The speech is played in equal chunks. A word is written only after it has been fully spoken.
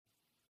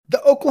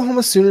The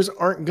Oklahoma Sooners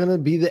aren't going to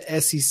be the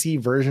SEC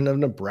version of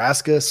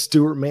Nebraska,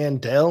 Stuart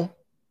Mandel.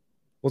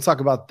 We'll talk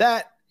about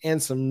that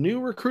and some new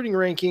recruiting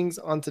rankings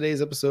on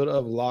today's episode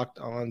of Locked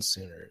On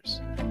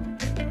Sooners.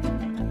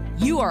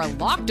 You are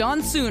Locked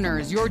On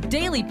Sooners, your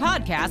daily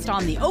podcast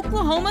on the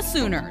Oklahoma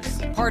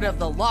Sooners, part of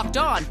the Locked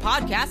On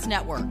Podcast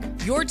Network,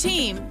 your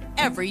team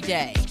every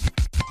day.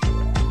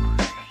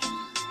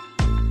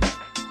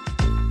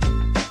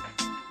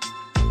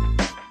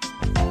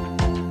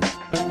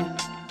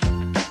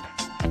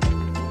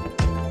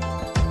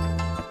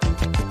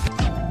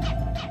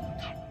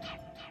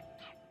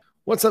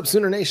 What's up,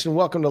 Sooner Nation?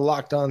 Welcome to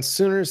Locked On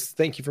Sooners.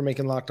 Thank you for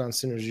making Locked On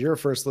Sooners your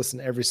first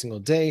listen every single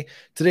day.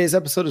 Today's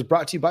episode is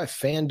brought to you by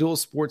FanDuel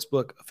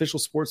Sportsbook, official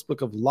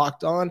sportsbook of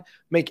Locked On.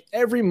 Make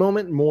every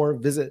moment more.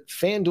 Visit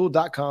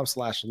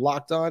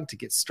FanDuel.com/LockedOn to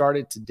get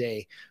started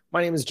today.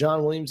 My name is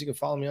John Williams. You can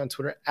follow me on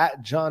Twitter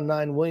at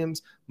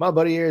John9Williams. My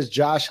buddy here is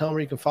Josh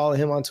Helmer. You can follow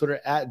him on Twitter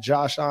at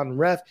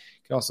JoshOnRef.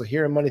 You can also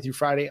hear him Monday through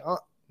Friday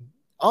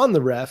on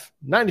the Ref,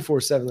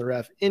 94.7 The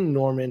Ref in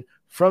Norman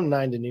from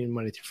 9 to noon,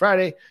 Monday through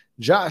Friday.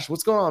 Josh,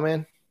 what's going on,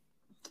 man?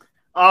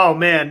 Oh,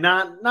 man,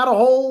 not a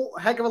whole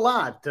heck of a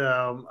lot.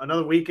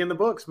 Another week in the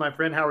books, my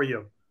friend. How are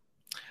you?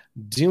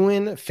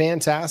 Doing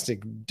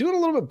fantastic. Doing a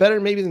little bit better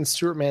maybe than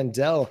Stuart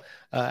Mandel.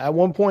 At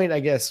one point, I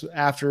guess,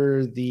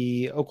 after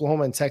the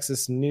Oklahoma and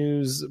Texas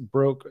news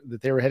broke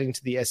that they were heading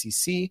to the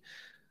SEC,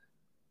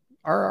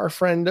 our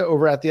friend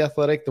over at The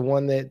Athletic, the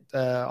one that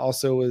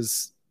also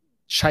was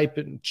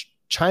chiming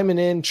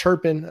in,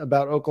 chirping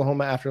about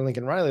Oklahoma after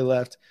Lincoln Riley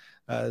left,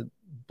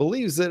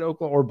 believed that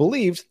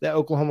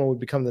Oklahoma would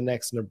become the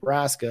next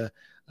Nebraska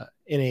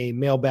in a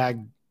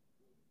mailbag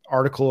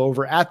article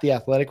over at The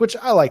Athletic, which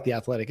I like The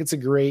Athletic. It's a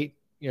great,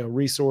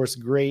 resource,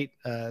 great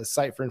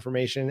site for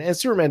information. And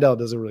Stuart Mandel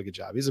does a really good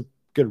job. He's a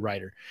good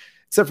writer,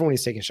 except for when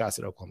he's taking shots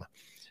at Oklahoma.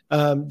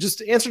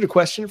 Just answered a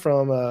question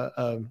from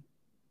a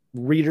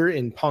reader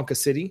in Ponca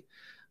City,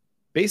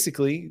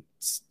 basically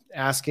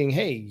asking,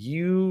 hey,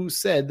 you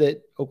said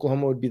that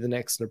Oklahoma would be the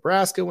next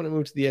Nebraska when it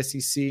moved to the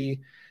SEC.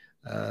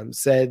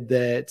 Said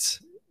that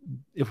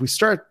if we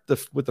start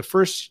with the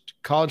first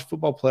college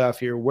football playoff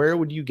year, where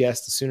would you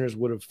guess the Sooners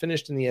would have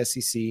finished in the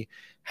SEC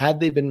had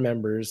they been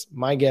members?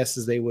 My guess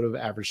is they would have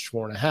averaged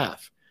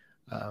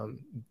 4.5.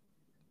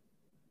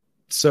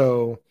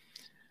 So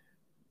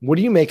what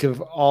do you make of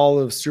all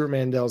of Stuart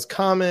Mandel's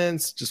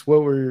comments? Just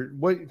what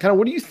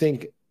do you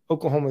think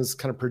Oklahoma's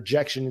kind of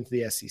projection into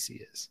the SEC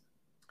is?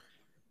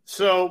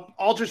 So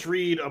I'll just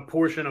read a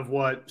portion of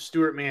what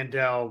Stuart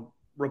Mandel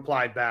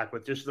replied back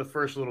with, just the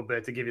first little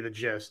bit to give you the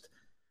gist.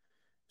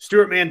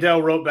 Stuart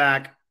Mandel wrote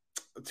back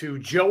to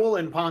Joel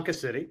in Ponca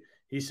City.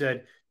 He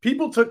said,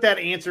 people took that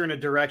answer in a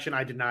direction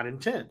I did not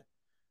intend.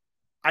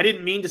 I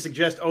didn't mean to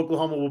suggest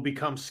Oklahoma will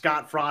become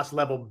Scott Frost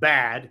level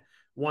bad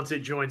once it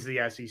joins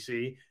the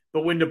SEC.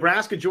 But when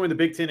Nebraska joined the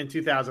Big Ten in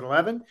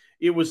 2011,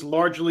 it was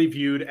largely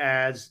viewed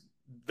as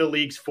the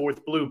league's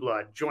fourth blue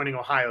blood, joining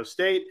Ohio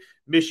State,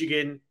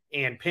 Michigan,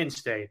 and Penn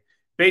State.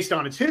 Based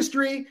on its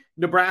history,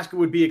 Nebraska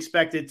would be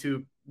expected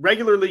to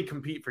regularly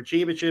compete for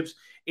championships.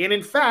 And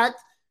in fact,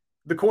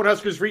 the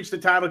Cornhuskers reached the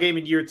title game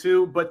in year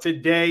 2, but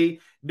today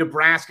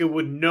Nebraska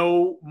would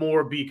no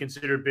more be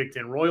considered Big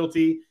Ten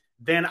royalty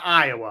than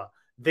Iowa,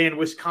 than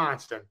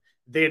Wisconsin,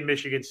 than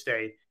Michigan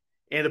State,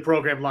 and the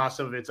program lost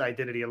some of its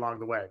identity along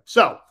the way.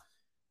 So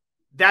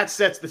that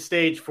sets the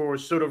stage for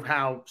sort of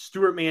how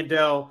Stuart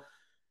Mandel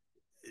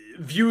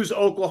views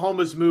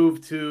Oklahoma's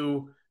move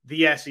to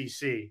the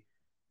SEC.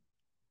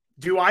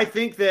 Do I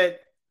think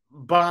that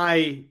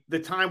by the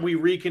time we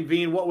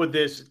reconvene, what would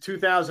this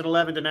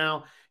 2011 to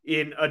now,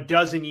 in a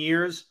dozen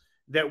years,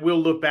 that we'll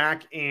look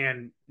back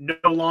and no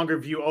longer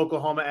view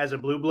Oklahoma as a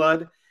blue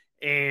blood,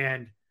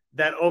 and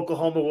that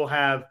Oklahoma will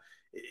have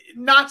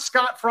not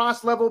Scott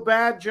Frost level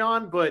bad,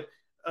 John, but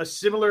a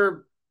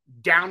similar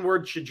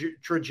downward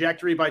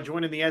trajectory by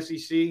joining the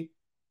SEC?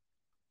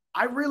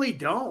 I really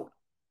don't.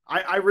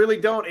 I really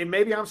don't. And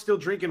maybe I'm still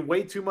drinking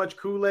way too much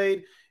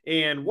Kool-Aid.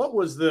 And what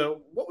was the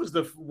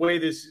way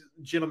this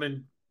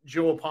gentleman,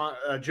 Joel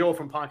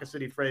from Ponca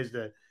City, phrased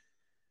it?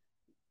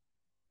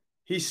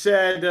 He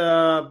said,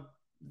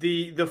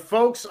 the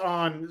folks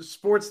on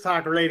sports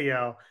talk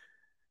radio,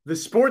 the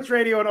sports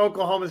radio in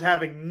Oklahoma is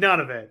having none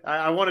of it.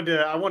 I wanted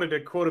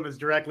to quote him as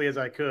directly as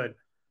I could.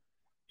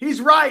 He's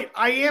right.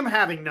 I am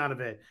having none of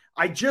it.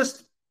 I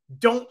just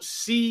don't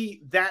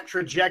see that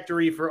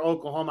trajectory for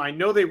Oklahoma. I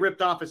know they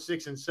ripped off a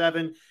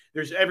 6-7.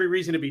 There's every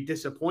reason to be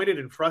disappointed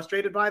and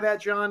frustrated by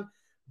that, John.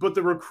 But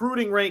the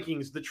recruiting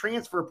rankings, the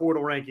transfer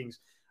portal rankings,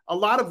 a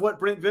lot of what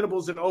Brent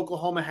Venables in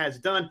Oklahoma has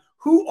done,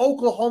 who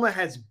Oklahoma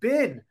has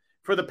been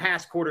for the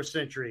past quarter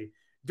century.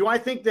 Do I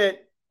think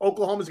that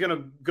Oklahoma is going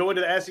to go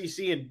into the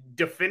SEC and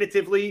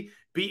definitively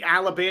beat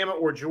Alabama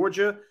or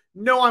Georgia?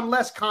 No, I'm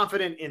less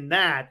confident in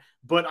that,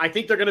 but I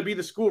think they're going to be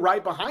the school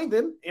right behind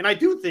them. And I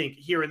do think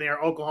here and there,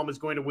 Oklahoma is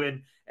going to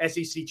win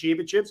SEC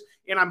championships.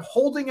 And I'm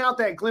holding out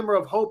that glimmer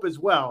of hope as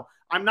well.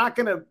 I'm not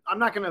going to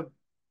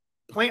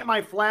plant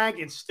my flag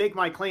and stake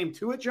my claim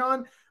to it,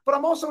 John, but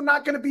I'm also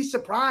not going to be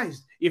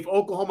surprised if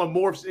Oklahoma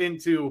morphs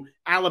into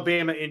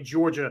Alabama and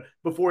Georgia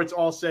before it's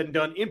all said and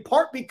done, in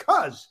part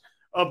because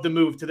of the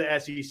move to the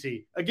SEC.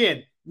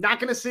 Again, not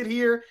going to sit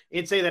here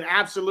and say that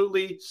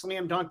absolutely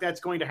slam dunk that's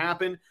going to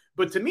happen.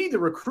 But to me, the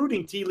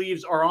recruiting tea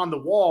leaves are on the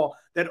wall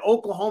that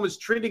Oklahoma is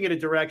trending in a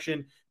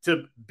direction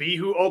to be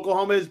who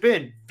Oklahoma has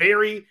been.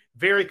 Very,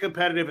 very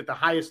competitive at the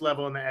highest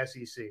level in the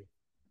SEC.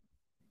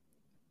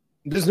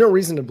 There's no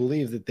reason to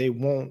believe that they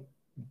won't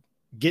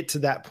get to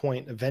that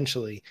point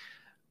eventually.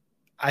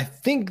 I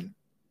think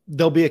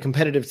they'll be a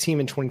competitive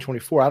team in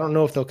 2024. I don't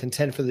know if they'll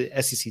contend for the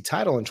SEC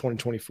title in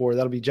 2024.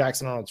 That'll be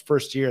Jackson Arnold's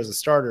first year as a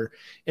starter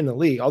in the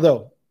league.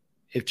 Although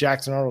if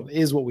Jackson Arnold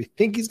is what we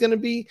think he's going to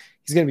be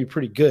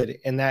pretty good.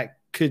 And that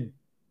could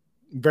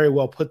very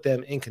well put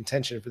them in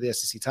contention for the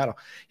SEC title.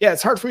 Yeah,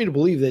 it's hard for me to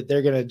believe that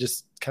they're going to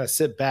just kind of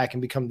sit back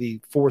and become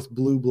the fourth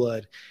blue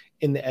blood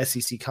in the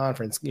SEC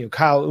conference. You know,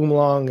 Kyle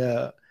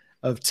Umlong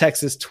of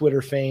Texas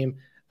Twitter fame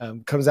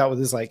comes out with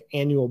his like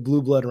annual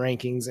blue blood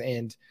rankings.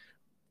 And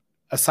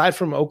aside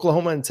from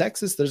Oklahoma and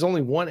Texas, there's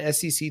only one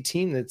SEC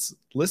team that's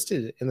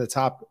listed in the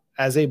top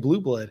as a blue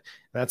blood, and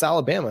that's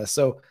Alabama.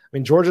 So, I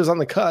mean, Georgia's on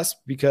the cusp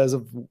because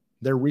of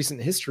their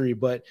recent history,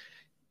 but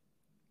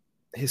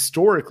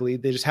historically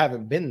they just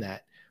haven't been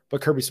that.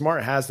 But Kirby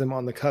Smart has them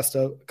on the cusp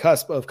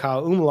of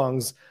Kyle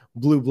Umlong's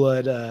blue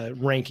blood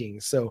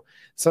rankings. So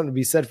something to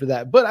be said for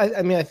that. But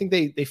I mean, I think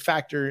they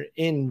factor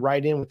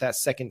right in with that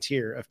second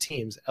tier of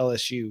teams,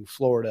 LSU,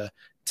 Florida,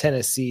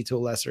 Tennessee to a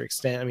lesser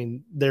extent. I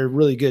mean, they're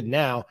really good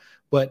now,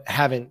 but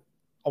haven't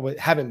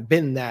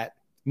been that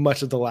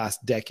much of the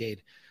last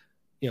decade.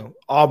 You know,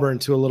 Auburn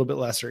to a little bit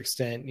lesser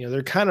extent. You know,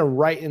 they're kind of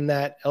right in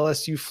that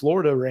LSU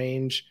Florida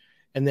range.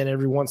 And then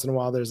every once in a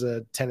while, there's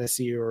a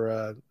Tennessee or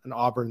an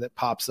Auburn that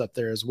pops up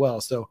there as well.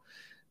 So, I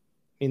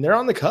mean, they're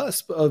on the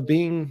cusp of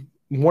being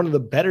one of the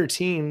better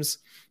teams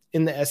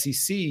in the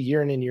SEC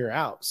year in and year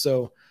out.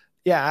 So,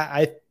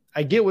 yeah,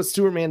 I get what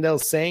Stewart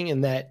Mandel's saying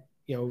in that,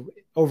 you know,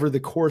 over the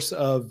course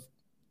of,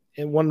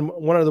 and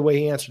one other way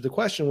he answered the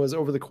question was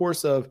over the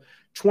course of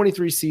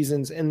 23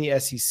 seasons in the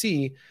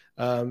SEC,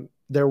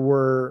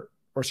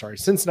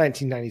 since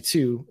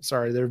 1992,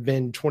 there have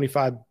been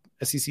 25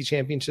 SEC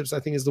championships, I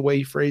think is the way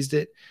he phrased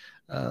it.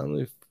 Let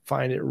me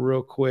find it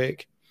real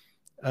quick.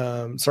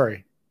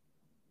 Oklahoma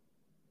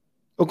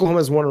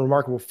has won a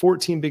remarkable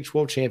 14 Big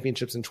 12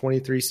 championships in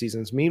 23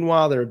 seasons.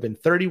 Meanwhile, there have been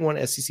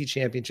 31 SEC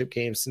championship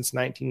games since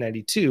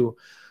 1992,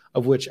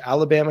 of which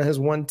Alabama has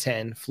won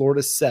 10,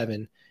 Florida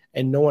 7,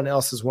 and no one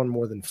else has won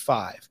more than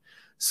 5.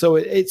 So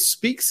it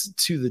speaks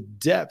to the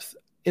depth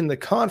in the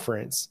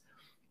conference.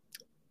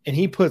 And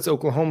he puts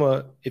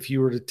Oklahoma, if you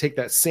were to take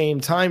that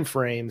same time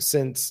frame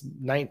since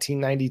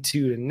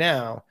 1992 to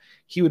now,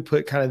 he would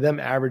put kind of them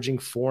averaging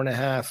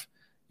 4.5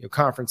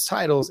 conference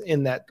titles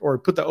in that, or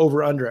put the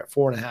over under at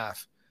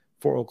 4.5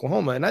 for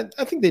Oklahoma. And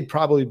I think they'd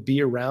probably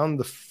be around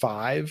the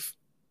 5.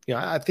 You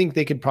know, I think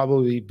they could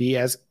probably be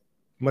as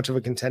much of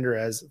a contender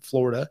as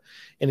Florida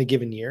in a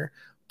given year,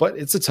 but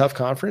it's a tough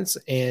conference.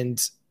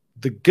 And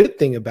the good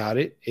thing about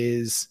it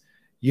is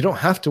you don't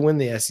have to win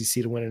the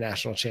SEC to win a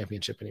national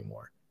championship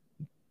anymore.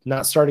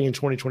 Not starting in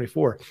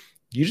 2024.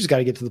 You just got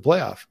to get to the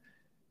playoff.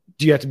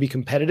 Do you have to be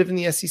competitive in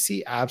the SEC?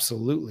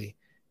 Absolutely.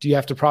 Do you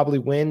have to probably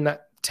win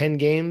 10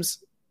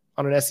 games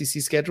on an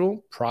SEC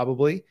schedule?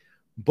 Probably.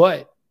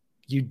 But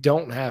you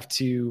don't have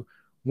to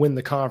win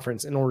the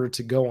conference in order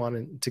to go on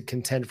and to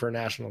contend for a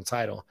national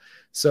title.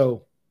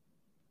 So,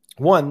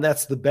 one,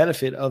 that's the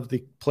benefit of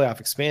the playoff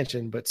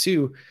expansion. But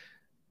two,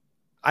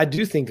 I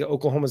do think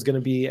Oklahoma is going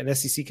to be an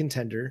SEC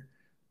contender.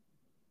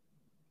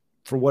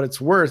 For what it's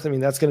worth, I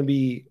mean, that's going to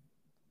be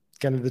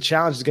kind of the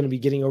challenge is going to be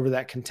getting over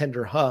that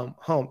contender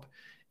hump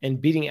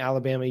and beating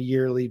Alabama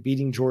yearly,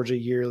 beating Georgia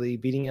yearly,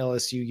 beating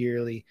LSU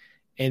yearly,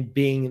 and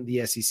being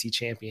the SEC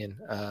champion.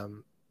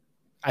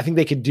 I think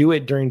they could do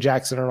it during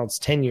Jackson Arnold's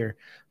tenure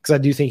because I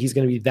do think he's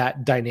going to be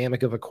that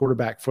dynamic of a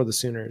quarterback for the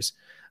Sooners.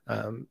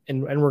 And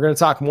we're going to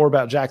talk more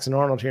about Jackson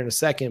Arnold here in a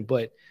second,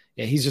 but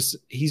yeah, he's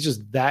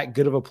just that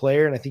good of a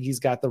player. And I think he's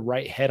got the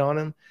right head on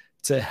him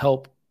to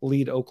help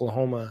lead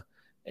Oklahoma.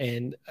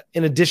 And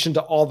in addition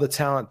to all the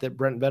talent that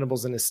Brent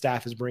Venables and his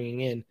staff is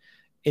bringing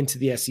into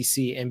the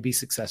SEC and be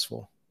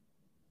successful.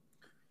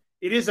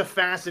 It is a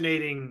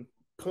fascinating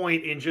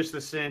point in just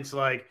the sense,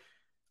 like,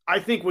 I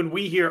think when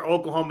we hear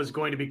Oklahoma is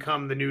going to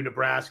become the new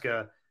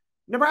Nebraska,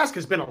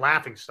 Nebraska's been a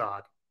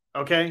laughingstock,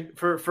 okay?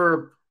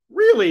 For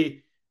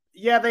really,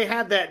 yeah, they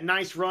had that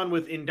nice run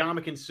with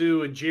Ndamukong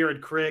Suh and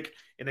Jared Crick,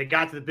 and they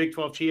got to the Big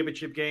 12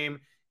 championship game.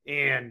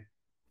 And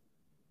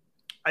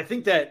I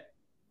think that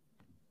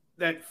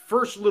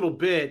first little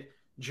bit,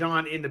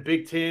 John, in the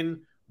Big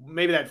Ten,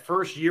 maybe that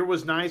first year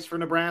was nice for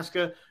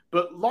Nebraska,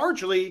 but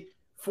largely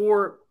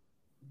for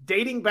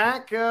dating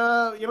back,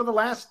 the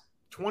last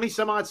 20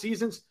 some odd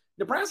seasons,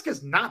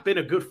 Nebraska's not been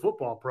a good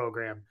football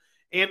program.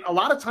 And a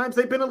lot of times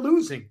they've been a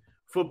losing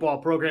football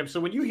program.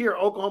 So when you hear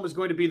Oklahoma is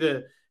going to be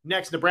the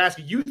next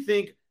Nebraska, you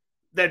think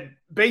that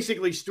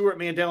basically Stewart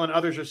Mandel and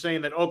others are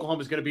saying that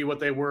Oklahoma is going to be what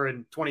they were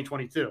in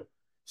 2022,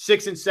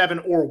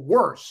 6-7 or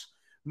worse.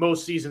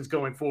 most seasons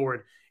going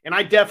forward. And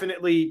I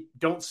definitely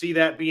don't see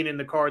that being in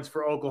the cards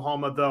for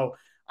Oklahoma, though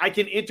I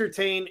can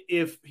entertain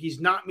if he's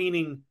not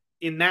meaning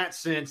in that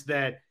sense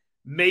that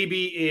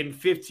maybe in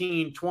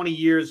 15, 20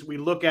 years we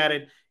look at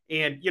it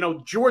and,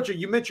 Georgia,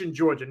 you mentioned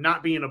Georgia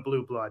not being a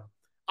blue blood.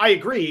 I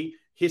agree.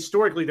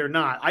 Historically, they're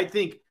not. I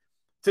think,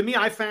 to me,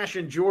 I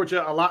fashioned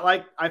Georgia a lot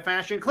like I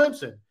fashioned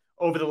Clemson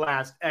over the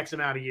last X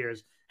amount of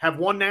years. Have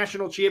won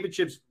national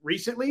championships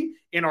recently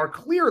and are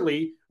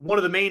clearly one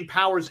of the main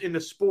powers in the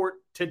sport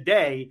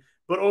today.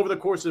 But over the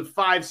course of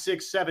 5,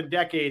 6, 7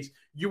 decades,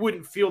 you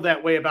wouldn't feel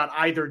that way about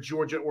either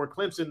Georgia or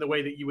Clemson the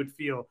way that you would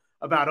feel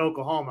about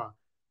Oklahoma.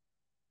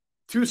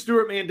 To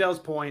Stewart Mandel's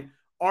point,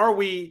 are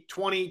we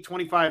 20,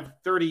 25,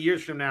 30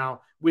 years from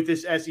now with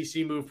this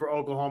SEC move for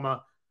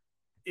Oklahoma?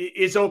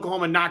 Is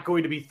Oklahoma not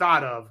going to be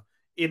thought of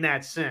in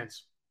that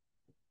sense?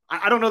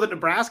 I don't know that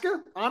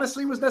Nebraska,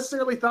 honestly, was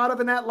necessarily thought of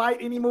in that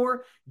light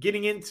anymore,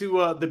 getting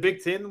into the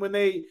Big Ten when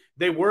they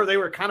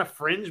were kind of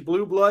fringe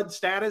blue blood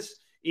status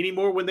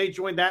anymore when they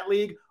joined that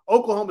league.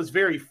 Oklahoma is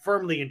very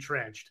firmly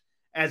entrenched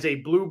as a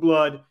blue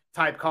blood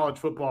type college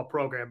football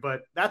program,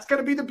 but that's going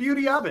to be the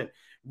beauty of it.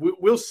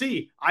 We'll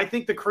see. I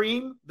think the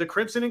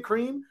Crimson and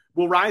Cream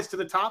will rise to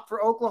the top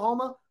for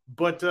Oklahoma,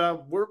 but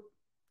we're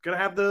going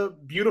to have the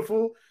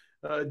beautiful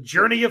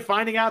journey of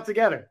finding out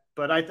together.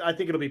 But I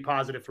think it'll be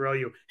positive for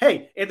OU.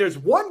 Hey, and there's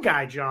one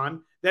guy,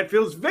 John, that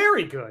feels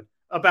very good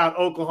about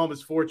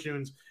Oklahoma's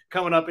fortunes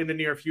coming up in the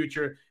near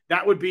future.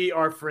 That would be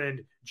our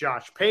friend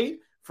Josh Pate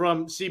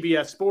from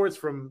CBS Sports,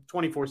 from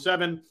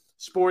 24/7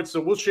 Sports.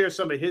 So we'll share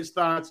some of his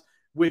thoughts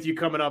with you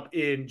coming up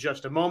in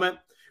just a moment.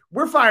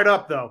 We're fired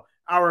up, though.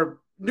 Our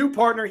new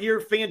partner here,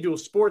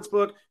 FanDuel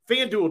Sportsbook,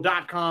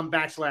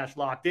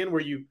 FanDuel.com/locked in,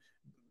 where you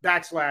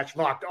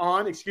 /locked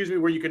on,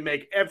 where you can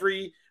make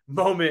every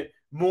moment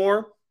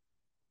more.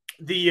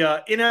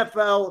 The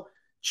NFL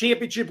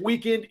championship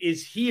weekend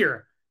is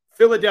here.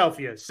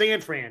 Philadelphia,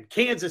 San Fran,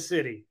 Kansas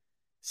City,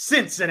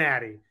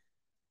 Cincinnati.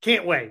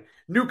 Can't wait.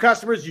 New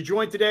customers, you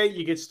join today,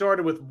 you get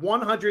started with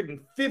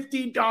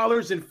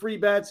 $150 in free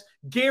bets,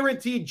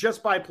 guaranteed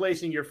just by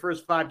placing your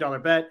first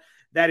 $5 bet.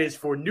 That is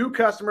for new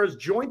customers.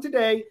 Join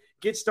today.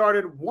 Get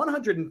started.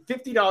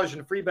 $150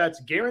 in free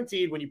bets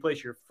guaranteed when you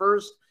place your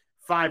first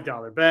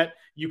 $5 bet.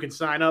 You can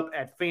sign up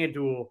at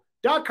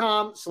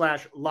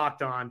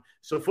FanDuel.com/locked on.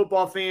 So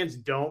football fans,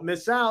 don't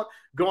miss out.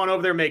 Go on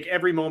over there, make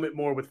every moment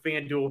more with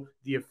FanDuel,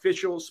 the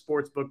official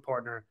sportsbook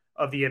partner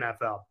of the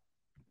NFL.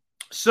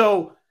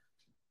 So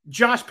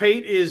Josh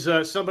Pate is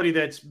somebody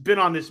that's been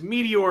on this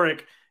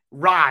meteoric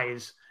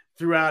rise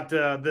throughout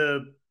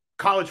the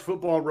college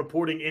football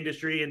reporting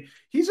industry. And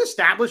he's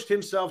established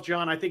himself,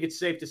 John, I think it's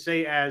safe to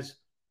say, as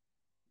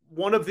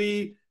one of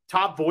the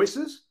top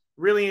voices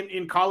really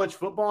in college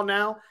football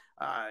now.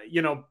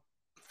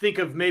 Think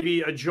of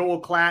maybe a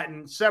Joel Klatt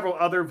and several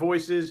other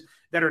voices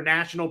that are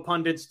national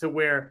pundits to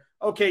where,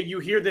 okay, you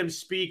hear them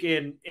speak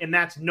and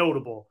that's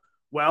notable.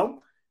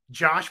 Well,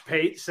 Josh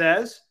Pate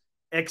says,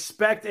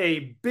 expect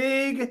a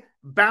big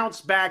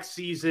bounce back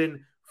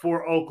season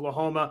for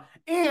Oklahoma.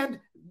 And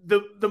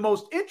the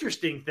most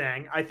interesting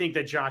thing, I think,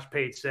 that Josh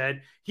Pate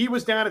said, he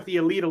was down at the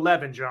Elite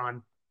 11,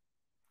 John,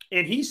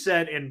 and he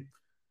said, and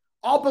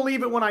I'll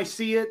believe it when I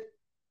see it,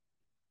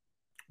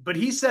 but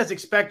he says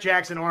expect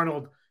Jackson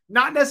Arnold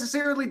not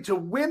necessarily to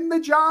win the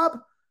job,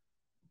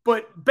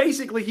 but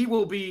basically he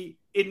will be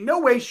in no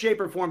way, shape,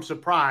 or form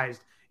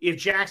surprised if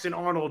Jackson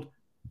Arnold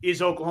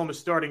is Oklahoma's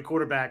starting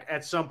quarterback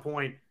at some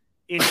point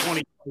in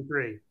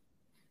 2023.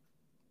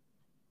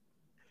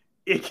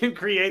 It can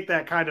create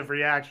that kind of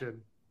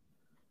reaction.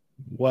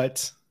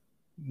 What?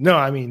 No,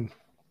 I mean,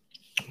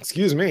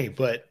 excuse me,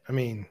 but I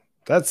mean,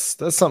 that's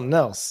something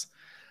else.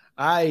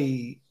 Yeah,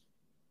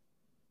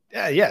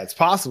 it's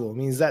possible. I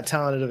mean, he's that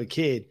talented of a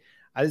kid.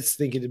 I just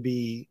think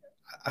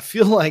I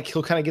feel like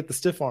he'll kind of get the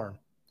stiff arm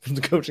from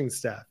the coaching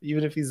staff,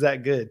 even if he's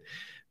that good,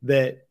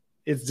 that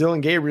it's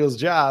Dillon Gabriel's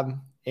job.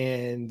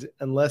 And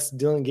unless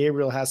Dillon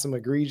Gabriel has some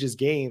egregious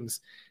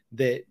games,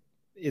 that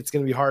it's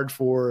going to be hard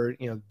for,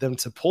 them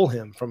to pull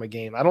him from a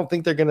game. I don't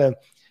think they're going to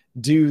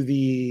do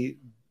the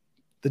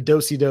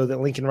do-si-do that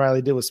Lincoln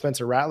Riley did with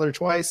Spencer Rattler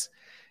twice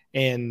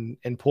and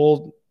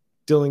pull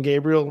Dillon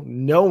Gabriel,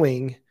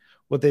 knowing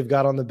what they've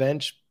got on the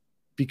bench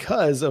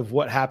because of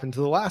what happened to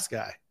the last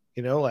guy,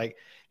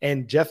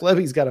 and Jeff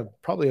Levy's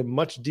got probably a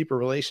much deeper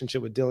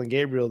relationship with Dillon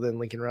Gabriel than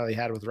Lincoln Riley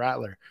had with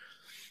Rattler.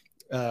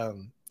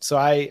 So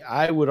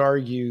I would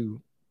argue,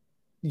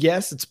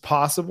 yes, it's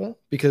possible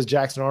because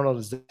Jackson Arnold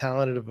is that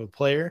talented of a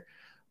player,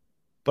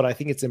 but I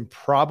think it's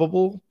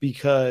improbable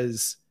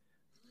because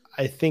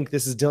I think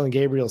this is Dillon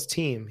Gabriel's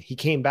team. He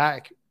came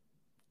back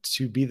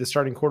to be the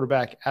starting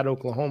quarterback at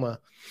Oklahoma,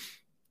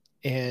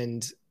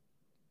 and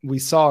we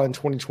saw in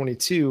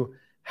 2022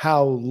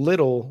 how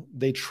little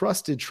they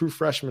trusted true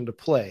freshmen to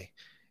play,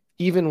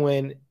 even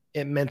when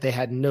it meant they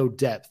had no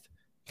depth.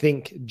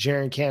 Think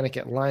Jaren Kanak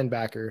at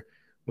linebacker,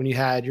 when you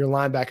had your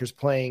linebackers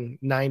playing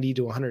 90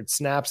 to 100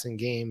 snaps in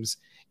games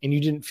and you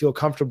didn't feel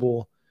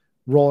comfortable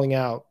rolling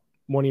out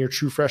one of your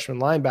true freshman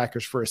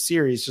linebackers for a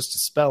series just to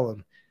spell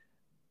them.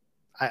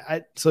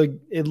 So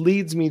it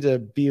leads me to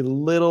be a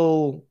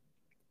little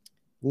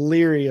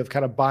leery of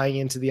kind of buying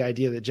into the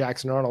idea that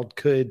Jackson Arnold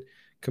could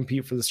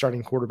compete for the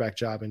starting quarterback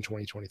job in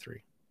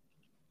 2023.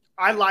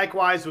 I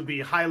likewise would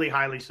be highly,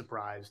 highly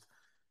surprised.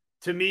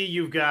 To me,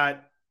 you've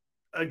got,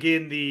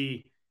 again,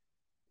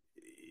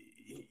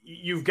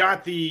 you've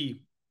got the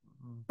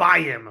buy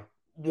him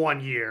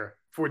 1 year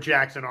for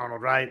Jackson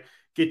Arnold, right?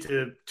 Get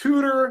to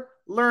tutor,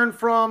 learn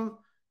from,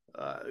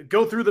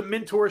 go through the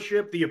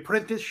mentorship, the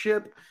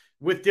apprenticeship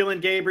with Dillon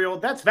Gabriel.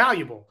 That's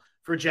valuable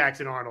for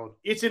Jackson Arnold.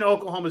 It's in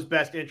Oklahoma's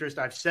best interest.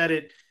 I've said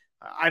it.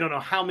 I don't know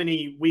how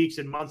many weeks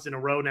and months in a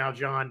row now,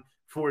 John,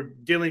 for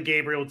Dillon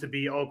Gabriel to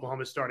be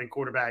Oklahoma's starting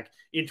quarterback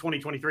in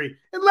 2023.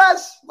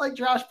 Unless, like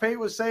Josh Pate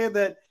was saying,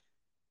 that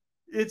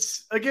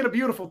it's, again, a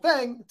beautiful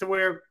thing to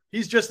where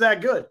he's just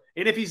that good.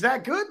 And if he's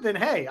that good, then,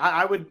 hey,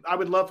 I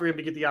would love for him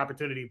to get the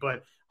opportunity.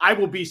 But I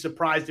will be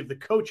surprised if the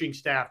coaching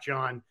staff,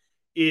 John,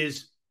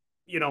 is,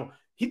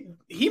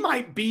 he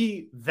might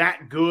be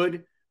that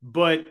good,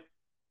 but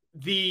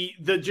the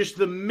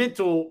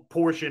mental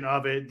portion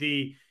of it,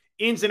 the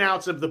ins and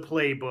outs of the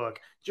playbook,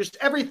 just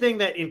everything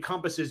that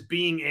encompasses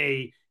being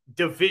a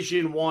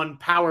Division I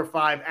Power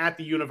 5 at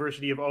the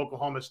University of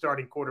Oklahoma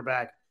starting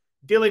quarterback,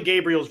 Dillon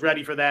Gabriel's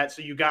ready for that.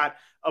 So you got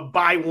a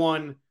buy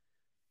one,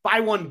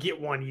 get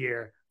 1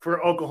 year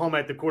for Oklahoma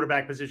at the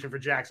quarterback position for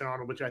Jackson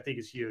Arnold, which I think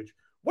is huge.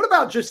 What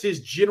about just his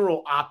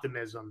general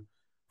optimism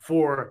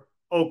for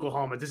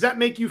Oklahoma? Does that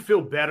make you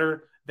feel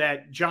better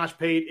that Josh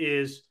Pate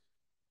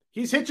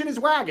he's hitching his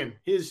wagon?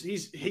 He's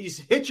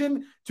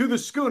hitching to the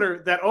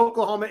schooner that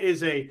Oklahoma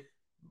is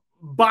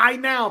by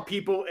now,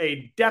 people,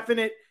 a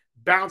definite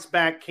bounce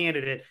back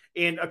candidate.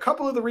 And a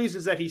couple of the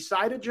reasons that he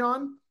cited,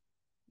 John,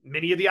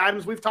 many of the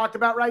items we've talked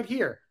about right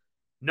here: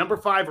 number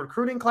 5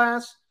 recruiting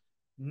class,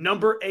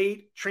 number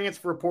 8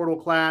 transfer portal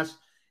class.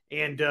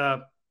 And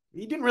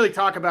he didn't really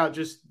talk about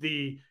just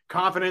the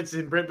confidence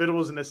in Brent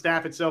Venables and the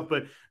staff itself,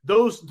 but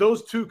those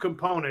 2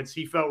 components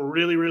he felt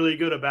really, really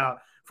good about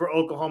for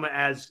Oklahoma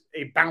as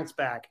a bounce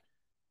back.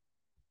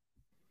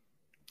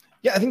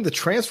 Yeah, I think the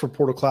transfer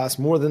portal class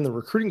more than the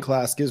recruiting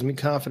class gives me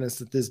confidence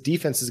that this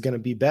defense is going to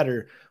be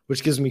better,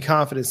 which gives me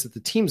confidence that the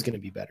team's going to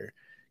be better.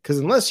 Because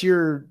unless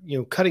you're,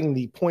 cutting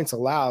the points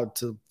allowed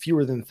to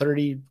fewer than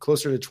 30,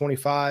 closer to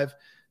 25,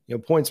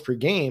 points per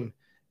game,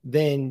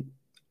 then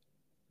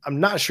I'm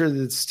not sure that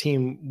this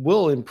team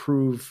will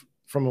improve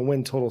from a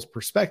win totals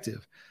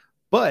perspective.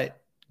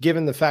 But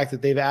given the fact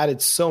that they've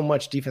added so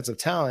much defensive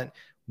talent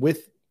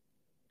with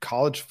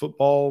college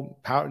football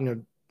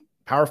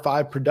Power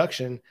 5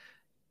 production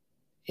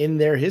in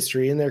their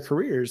history, in their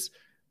careers,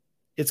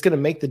 it's going to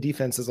make the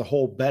defense as a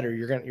whole better.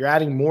 You're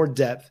adding more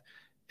depth.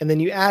 And then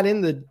you add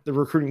in the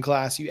recruiting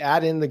class, you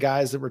add in the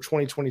guys that were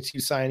 2022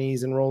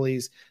 signees,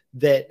 enrollees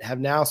that have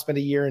now spent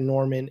a year in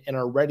Norman and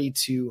are ready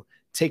to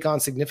take on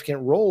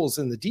significant roles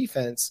in the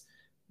defense,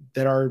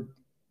 that are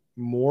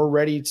more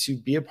ready to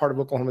be a part of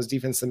Oklahoma's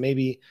defense than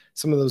maybe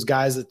some of those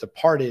guys that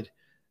departed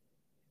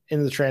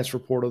in the transfer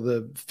portal,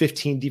 the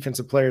 15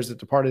 defensive players that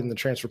departed in the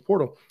transfer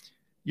portal.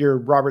 Your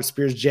Robert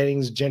Spears,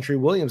 Jennings, Gentry,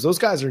 Williams, those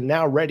guys are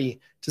now ready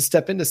to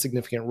step into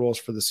significant roles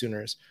for the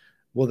Sooners.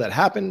 Will that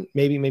happen?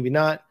 Maybe, maybe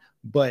not.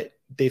 But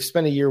they've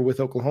spent a year with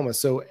Oklahoma.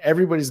 So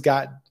everybody's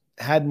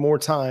had more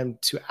time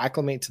to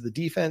acclimate to the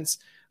defense,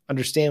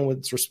 understand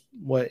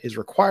what is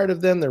required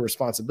of them, their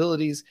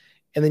responsibilities.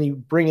 And then you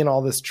bring in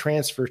all this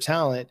transfer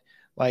talent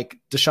like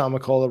Deshaun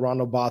McCullough,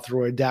 Rondo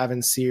Bothroyd,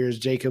 Davin Sears,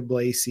 Jacob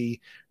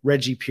Lacey,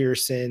 Reggie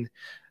Pearson,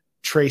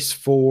 Trace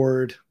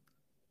Ford.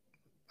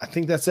 I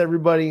think that's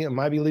everybody. I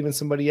might be leaving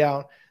somebody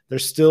out. They're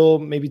still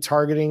maybe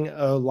targeting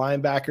a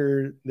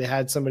linebacker. They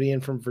had somebody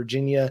in from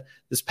Virginia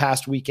this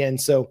past weekend.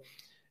 So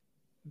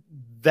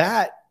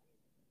that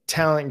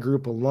talent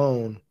group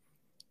alone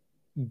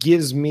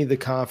gives me the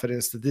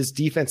confidence that this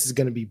defense is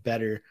going to be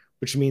better,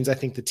 which means I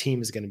think the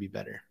team is going to be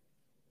better.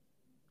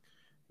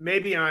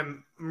 Maybe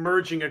I'm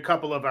merging a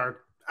couple of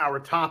our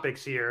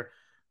topics here,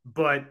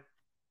 but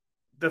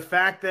the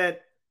fact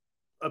that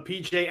a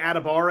PJ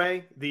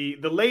Adebawore, the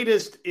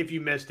latest, if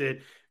you missed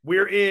it,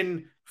 we're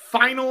in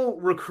final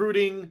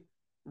recruiting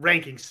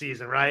ranking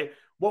season, right?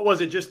 What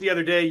was it just the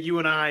other day? You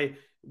and I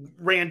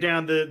ran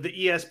down the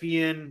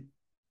ESPN,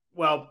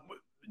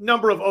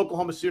 number of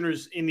Oklahoma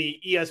Sooners in the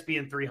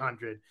ESPN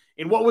 300.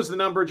 And what was the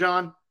number,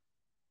 John?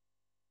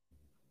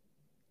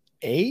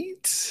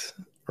 8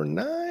 or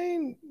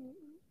 9?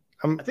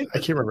 I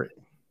can't remember it.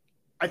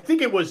 I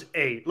think it was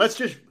 8. Let's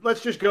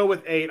just go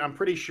with 8. I'm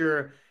pretty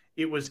sure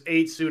it was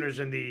 8 Sooners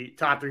in the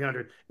top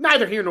 300.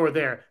 Neither here nor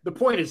there. The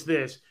point is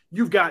this: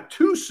 you've got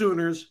 2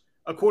 Sooners,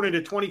 according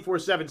to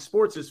 24/7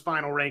 Sports'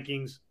 final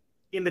rankings,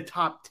 in the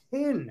top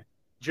 10,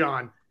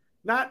 John.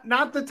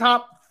 Not the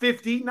top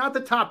 50, not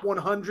the top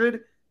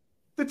 100,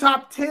 the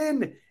top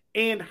 10.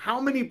 And how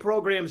many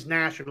programs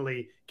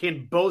nationally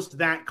can boast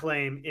that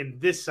claim in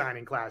this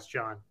signing class,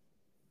 John?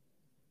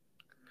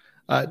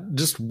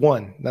 Just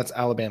one. That's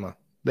Alabama.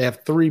 They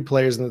have 3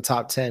 players in the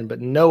top 10,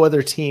 but no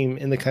other team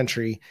in the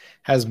country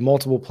has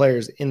multiple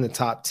players in the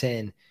top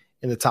 10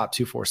 in the top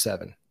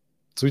 247.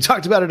 So we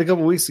talked about it a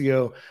couple weeks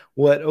ago,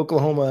 what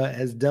Oklahoma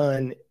has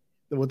done,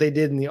 what they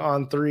did in the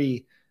on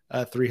 300,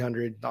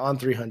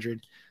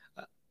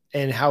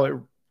 and how it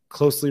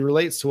closely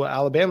relates to what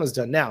Alabama's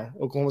done. Now,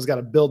 Oklahoma's got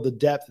to build the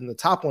depth in the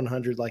top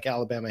 100 like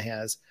Alabama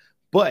has,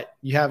 but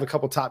you have a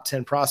couple top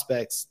 10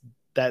 prospects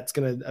that's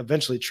going to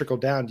eventually trickle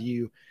down to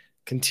you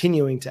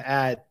continuing to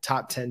add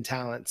top 10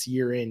 talents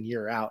year in,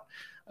 year out.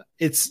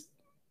 It's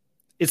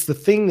the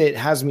thing that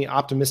has me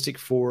optimistic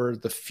for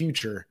the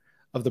future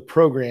of the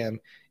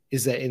program,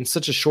 is that in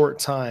such a short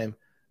time,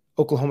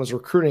 Oklahoma's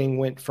recruiting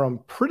went from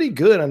pretty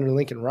good under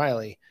Lincoln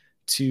Riley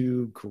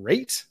to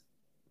great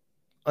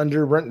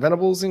under Brent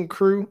Venables and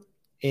crew.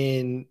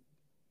 They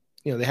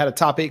had a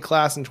top 8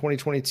 class in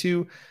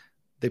 2022.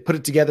 They put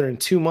it together in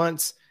 2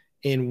 months.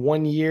 In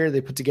 1 year,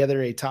 they put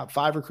together a top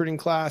 5 recruiting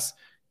class.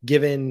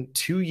 Given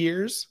 2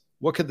 years,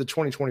 what could the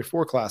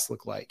 2024 class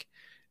look like?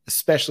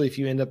 Especially if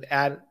you end up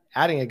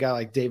adding a guy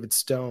like David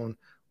Stone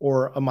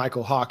or a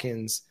Michael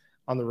Hawkins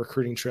on the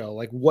recruiting trail.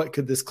 Like, what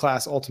could this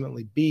class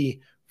ultimately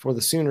be for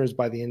the Sooners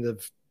by the end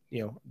of,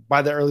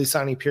 by the early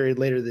signing period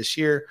later this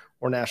year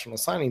or National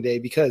Signing Day?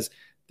 Because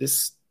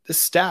this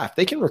staff,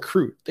 they can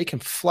recruit. They can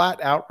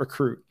flat out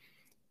recruit.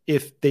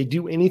 If they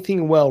do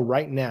anything well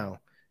right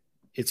now,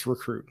 it's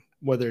recruit.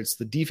 Whether it's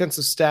the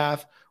defensive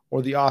staff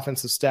or the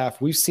offensive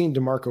staff, we've seen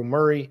DeMarco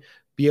Murray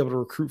be able to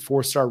recruit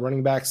 4-star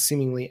running backs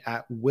seemingly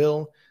at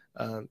will.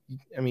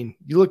 You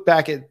look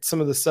back at some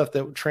of the stuff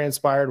that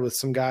transpired with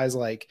some guys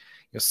like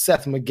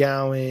Seth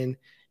McGowan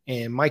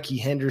and Mikey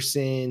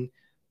Henderson.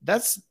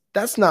 That's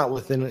not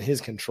within his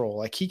control.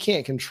 Like, he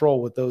can't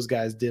control what those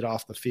guys did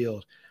off the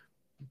field,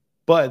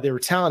 but they were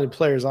talented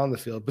players on the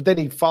field. But then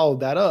he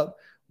followed that up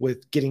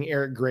with getting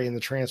Eric Gray in the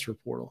transfer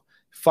portal,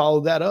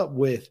 followed that up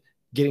with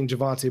getting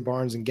Javante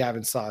Barnes and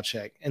Gavin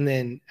Sawchek, and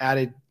then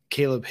added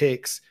Caleb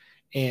Hicks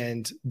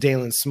and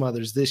Dalen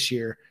Smothers this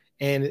year,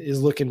 and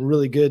is looking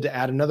really good to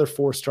add another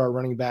 4-star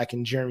running back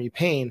in Jeremy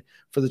Payne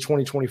for the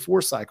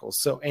 2024 cycle.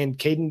 So, and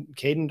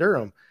Caden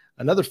Durham,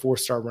 another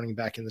 4-star running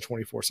back in the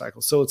 24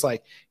 cycle. So it's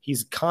like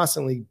he's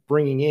constantly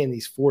bringing in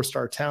these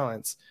 4-star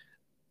talents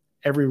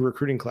every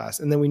recruiting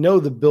class. And then we know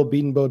the Bill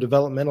Bedenbaugh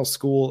Developmental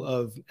School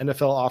of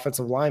NFL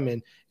offensive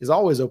linemen is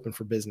always open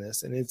for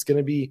business, and it's going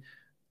to be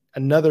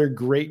another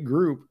great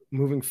group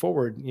moving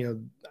forward.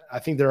 I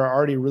think there are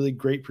already really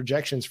great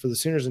projections for the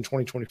Sooners in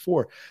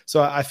 2024.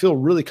 So I feel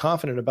really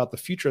confident about the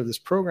future of this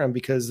program,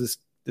 because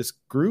this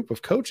group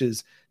of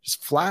coaches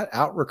just flat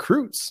out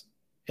recruits,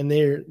 and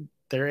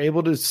they're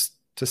able to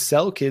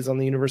sell kids on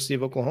the University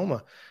of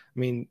Oklahoma.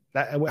 I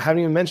haven't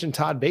even mentioned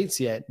Todd Bates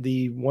yet,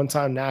 the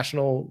one-time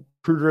national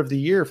recruiter of the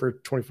year for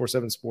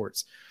 24/7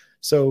 Sports.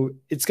 So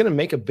it's going to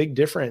make a big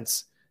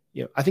difference.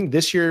 I think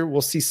this year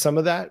we'll see some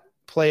of that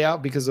play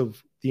out because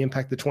of the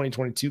impact the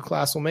 2022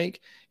 class will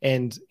make.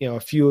 And, a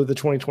few of the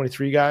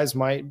 2023 guys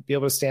might be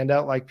able to stand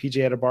out like PJ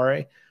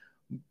Adebare,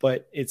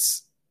 but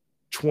it's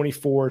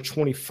 24,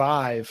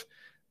 25.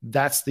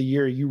 That's the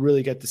year you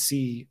really get to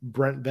see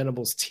Brent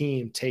Venables'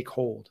 team take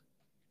hold.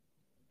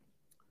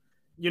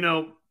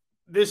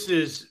 This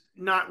is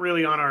not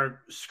really on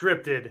our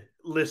scripted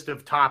list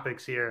of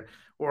topics here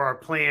or our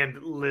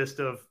planned list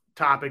of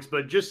topics,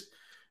 but just,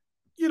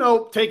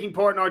 taking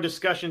part in our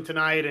discussion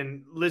tonight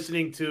and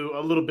listening to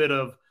a little bit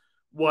of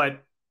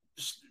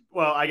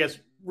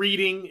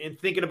reading and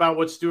thinking about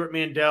what Stewart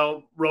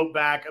Mandel wrote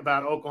back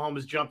about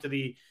Oklahoma's jump to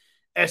the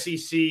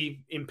SEC,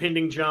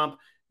 impending jump,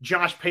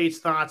 Josh Pate's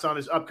thoughts on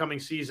his upcoming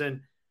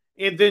season,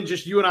 and then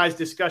just you and I's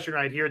discussion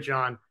right here,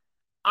 John.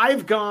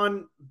 I've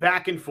gone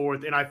back and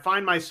forth, and I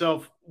find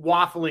myself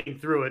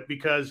waffling through it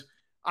because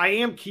I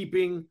am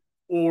trying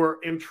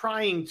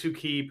to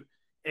keep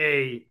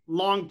a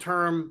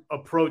long-term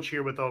approach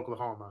here with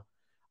Oklahoma.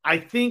 I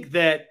think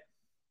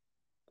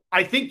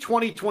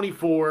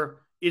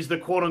 2024 is the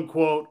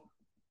quote-unquote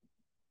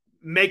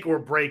make or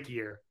break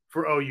year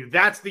for OU.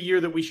 That's the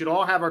year that we should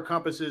all have our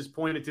compasses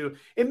pointed to,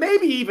 and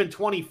maybe even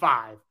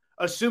 25,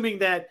 assuming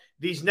that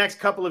these next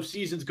couple of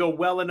seasons go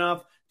well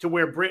enough to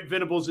where Brent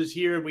Venables is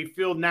here, and we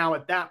feel now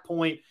at that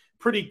point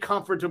pretty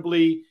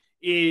comfortably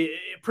in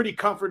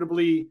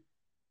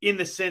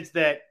the sense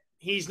that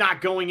he's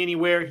not going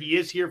anywhere. He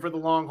is here for the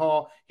long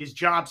haul. His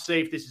job's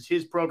safe. This is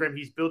his program.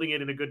 He's building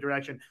it in a good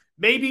direction.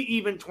 Maybe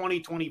even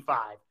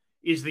 2025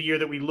 is the year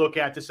that we look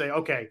at to say,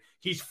 okay,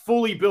 he's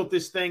fully built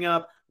this thing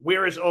up.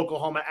 Where is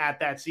Oklahoma at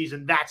that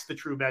season? That's the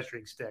true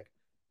measuring stick.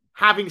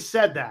 Having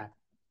said that,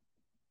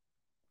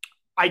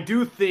 I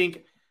do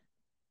think,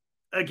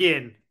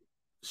 again,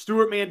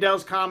 Stewart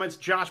Mandel's comments,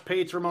 Josh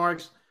Pate's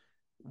remarks,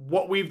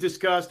 what we've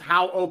discussed,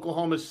 how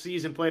Oklahoma's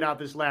season played out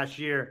this last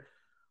year,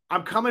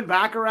 I'm coming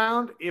back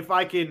around, if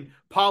I can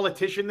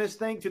politician this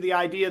thing, to the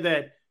idea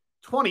that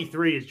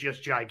 23 is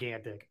just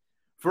gigantic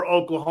for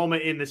Oklahoma,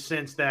 in the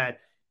sense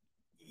that,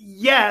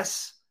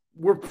 yes,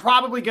 we're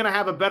probably going to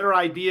have a better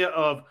idea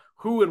of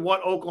who and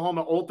what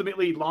Oklahoma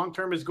ultimately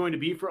long-term is going to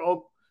be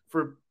for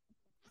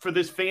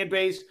this fan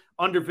base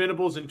under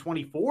Venables in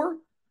 24.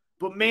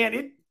 But, man,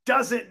 it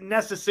doesn't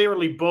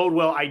necessarily bode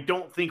well, I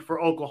don't think,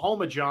 for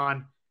Oklahoma,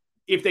 John,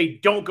 if they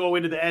don't go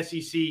into the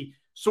SEC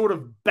sort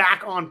of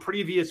back on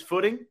previous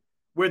footing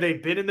where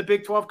they've been in the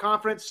Big 12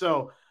 Conference.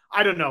 So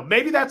I don't know.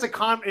 Maybe that's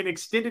an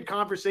extended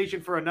conversation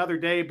for another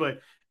day,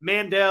 but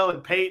Mandel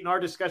and Peyton, our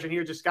discussion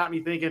here just got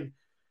me thinking,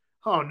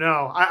 oh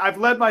no, I've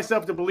led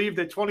myself to believe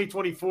that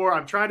 2024,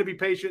 I'm trying to be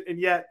patient, and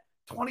yet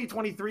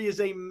 2023 is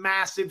a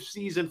massive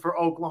season for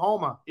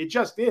Oklahoma. It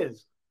just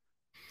is.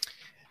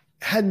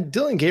 Had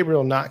Dillon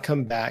Gabriel not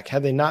come back,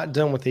 had they not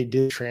done what they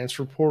did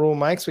transfer portal,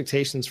 my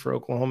expectations for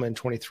Oklahoma in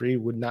 23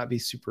 would not be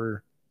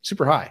super,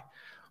 super high.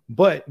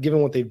 But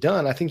given what they've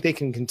done, I think they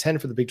can contend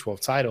for the Big 12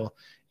 title.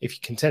 If you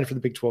contend for the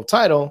Big 12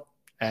 title,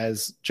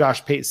 as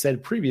Josh Pate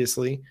said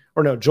previously,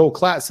 or no, Joel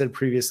Klatt said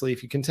previously,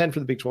 if you contend for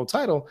the Big 12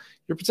 title,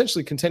 you're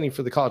potentially contending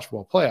for the college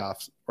football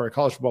playoffs or a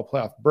college football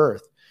playoff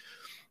berth.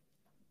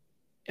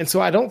 And so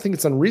I don't think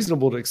it's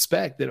unreasonable to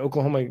expect that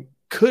Oklahoma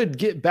could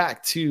get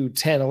back to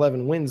 10,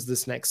 11 wins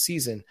this next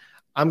season.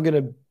 I'm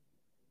going to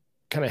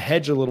kind of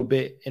hedge a little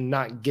bit and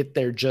not get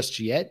there just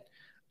yet.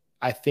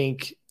 I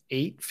think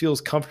 8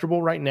 feels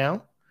comfortable right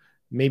now,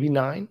 maybe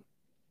 9.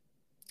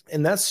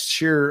 And that's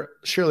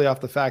surely off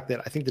the fact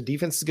that I think the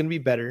defense is going to be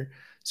better.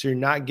 So you're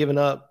not giving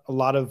up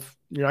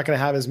you're not going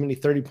to have as many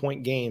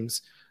 30-point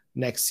games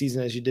next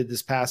season as you did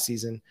this past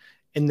season.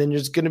 And then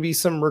there's going to be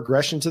some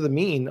regression to the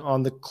mean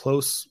on the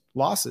close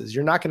losses.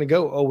 You're not going to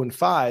go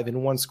 0-5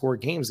 in one-score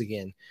games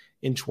again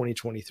in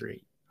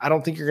 2023. I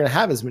don't think you're going to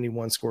have as many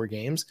one-score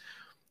games.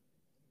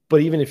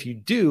 But even if you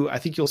do, I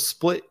think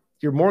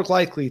you're more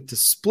likely to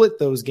split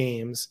those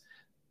games.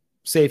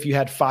 Say if you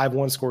had 5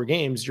 one-score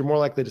games, you're more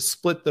likely to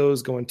split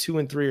those going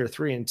 2-3 or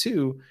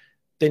 3-2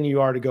 than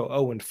you are to go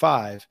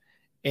 0-5.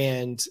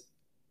 And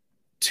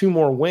 2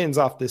 more wins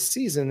off this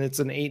season, it's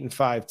an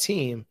 8-5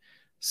 team.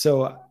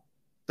 So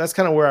that's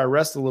kind of where I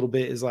rest a little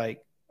bit, is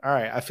like, all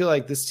right, I feel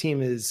like this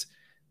team is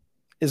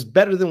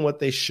better than what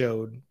they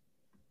showed,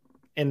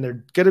 and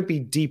they're going to be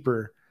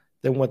deeper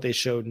than what they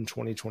showed in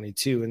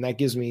 2022. And that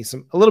gives me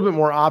a little bit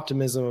more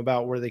optimism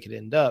about where they could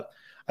end up.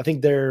 I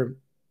think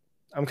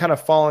I'm kind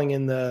of falling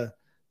in the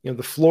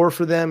floor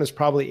for them is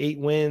probably 8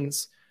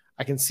 wins.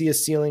 I can see a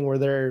ceiling where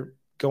they're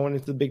going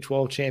into the Big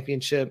 12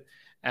 championship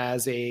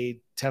as a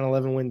 10,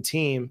 11 win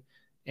team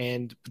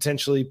and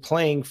potentially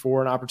playing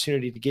for an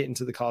opportunity to get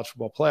into the college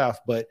football playoff.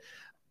 But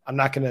I'm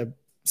not going to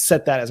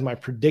set that as my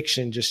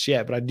prediction just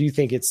yet. But I do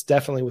think it's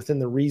definitely within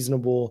the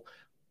reasonable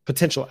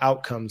potential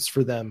outcomes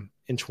for them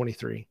in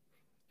 23.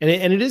 And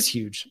it is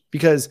huge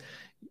because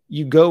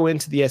you go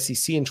into the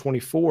SEC in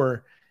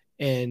 24.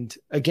 And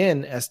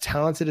again, as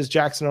talented as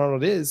Jackson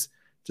Arnold is,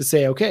 to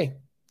say, okay,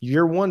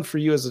 year 1 for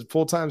you as a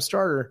full-time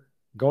starter,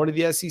 going to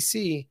the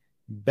SEC,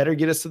 better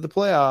get us to the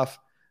playoff.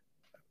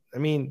 I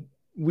mean,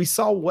 we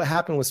saw what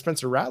happened with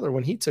Spencer Rattler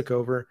when he took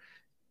over.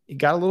 He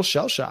got a little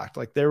shell-shocked.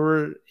 Like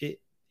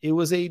it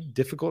was a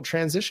difficult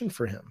transition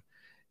for him.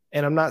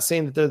 And I'm not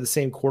saying that they're the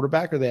same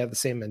quarterback or they have the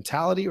same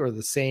mentality or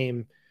the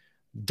same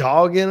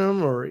dog in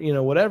them or,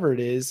 whatever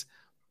it is.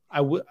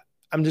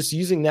 I'm just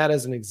using that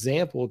as an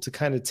example to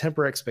kind of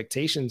temper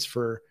expectations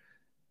for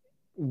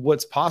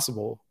what's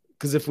possible.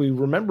 Because if we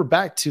remember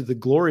back to the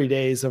glory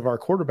days of our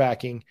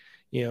quarterbacking,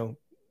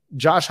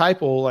 Josh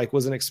Heupel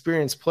was an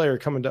experienced player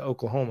coming to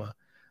Oklahoma.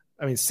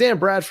 I mean, Sam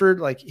Bradford,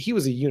 he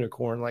was a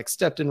unicorn,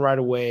 stepped in right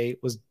away,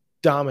 was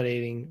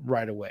dominating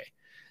right away.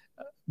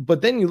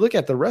 But then you look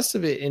at the rest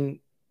of it and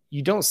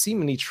you don't see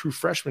many true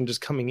freshmen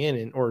just coming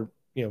in or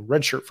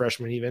redshirt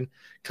freshmen even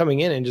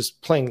coming in and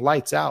just playing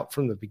lights out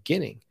from the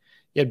beginning.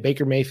 You had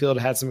Baker Mayfield,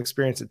 had some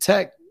experience at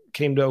Tech,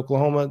 came to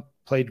Oklahoma,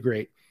 played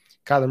great.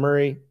 Kyler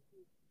Murray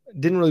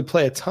didn't really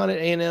play a ton at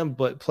A&M,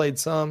 but played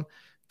some,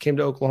 came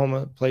to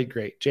Oklahoma, played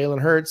great.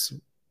 Jalen Hurts,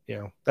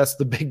 that's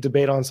the big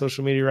debate on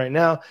social media right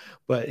now,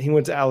 but he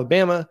went to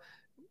Alabama,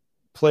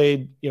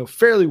 played,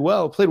 fairly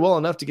well, played well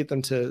enough to get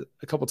them to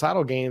a couple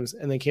title games,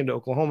 and then came to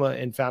Oklahoma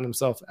and found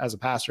himself as a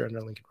passer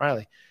under Lincoln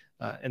Riley.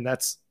 And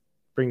that's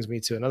brings me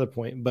to another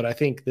point, but I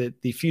think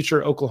that the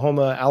future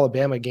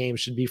Oklahoma-Alabama game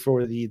should be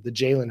for the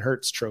Jalen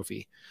Hurts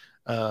trophy,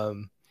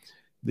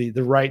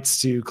 the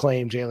rights to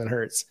claim Jalen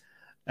Hurts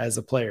as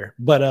a player,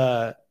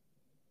 but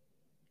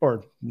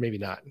or maybe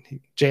not.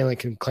 Jalen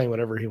can claim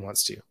whatever he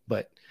wants to,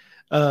 but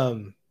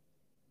all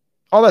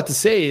that to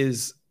say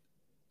is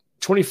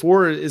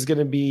 24 is going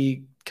to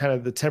be kind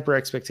of the temper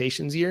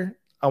expectations year.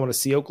 I want to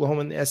see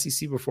Oklahoma in the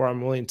SEC before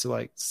I'm willing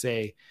to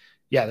say,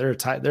 yeah,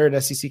 they're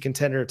an SEC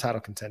contender, a title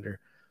contender.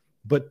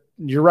 But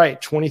you're right,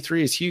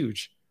 23 is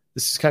huge.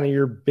 This is kind of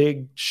your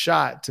big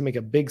shot to make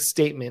a big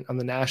statement on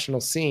the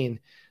national scene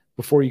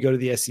before you go to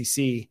the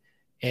SEC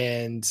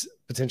and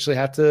potentially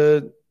have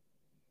to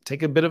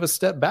take a bit of a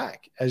step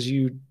back as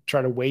you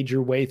try to wade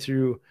your way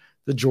through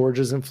the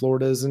Georgias and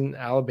Floridas and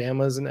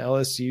Alabamas and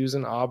LSUs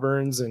and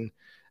Auburns. And,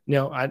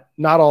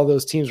 not all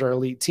those teams are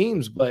elite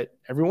teams, but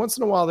every once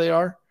in a while they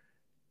are.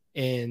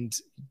 And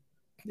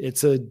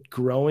it's a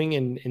growing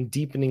and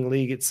deepening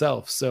league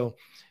itself. So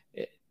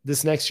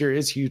this next year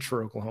is huge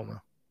for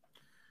Oklahoma.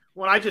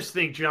 Well, I just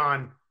think,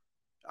 John,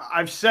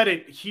 I've said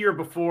it here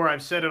before.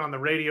 I've said it on the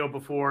radio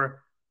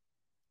before.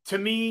 To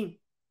me,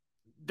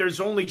 there's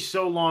only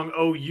so long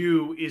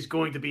OU is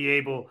going to be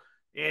able,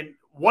 and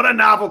what a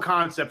novel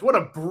concept. What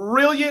a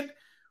brilliant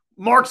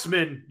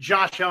marksman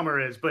Josh Helmer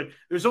is. But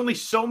there's only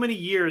so many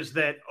years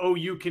that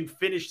OU can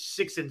finish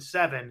 6 and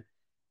 7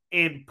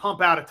 and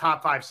pump out a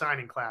top 5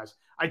 signing class.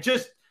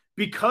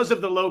 Because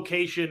of the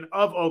location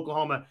of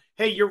Oklahoma,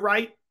 hey, you're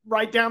right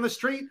down the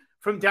street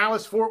from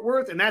Dallas-Fort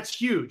Worth, and that's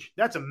huge.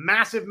 That's a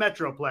massive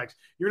metroplex.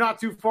 You're not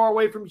too far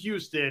away from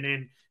Houston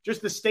and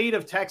just the state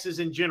of Texas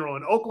in general.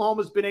 And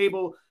Oklahoma's been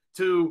able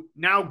to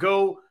now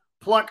go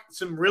pluck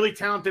some really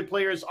talented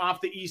players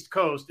off the East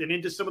Coast and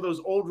into some of those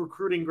old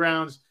recruiting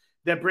grounds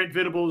that Brent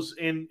Venables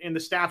and the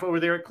staff over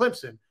there at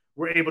Clemson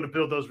were able to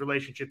build ththose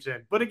relationships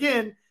in. But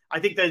again, I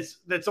think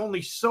that's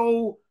only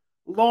so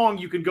long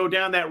you can go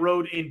down that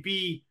road and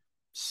be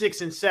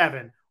 6 and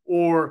 7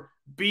 or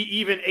be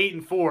even 8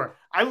 and 4.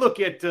 I look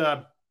at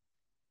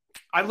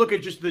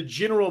just the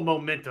general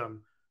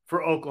momentum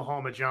for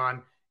Oklahoma,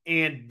 John,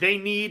 and they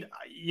need,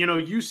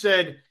 you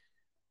said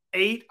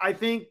 8, I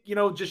think,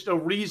 just a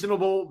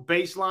reasonable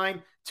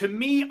baseline. To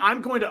me,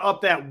 I'm going to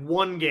up that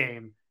one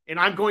game, and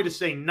I'm going to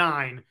say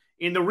 9.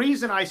 And the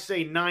reason I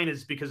say 9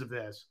 is because of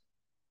this.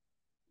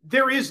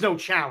 There is no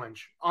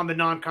challenge on the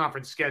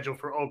non-conference schedule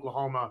for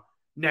Oklahoma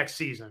next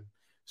season.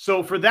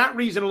 So for that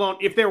reason alone,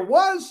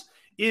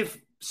 if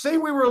say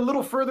we were a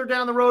little further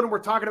down the road and we're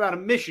talking about a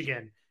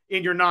Michigan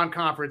in your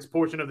non-conference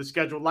portion of the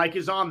schedule, like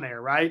is on there,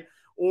 right?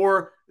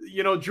 Or,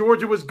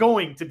 Georgia was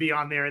going to be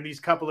on there in these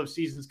couple of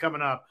seasons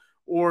coming up,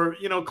 or,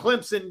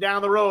 Clemson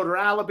down the road, or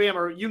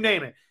Alabama, or you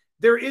name it.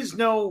 There is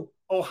no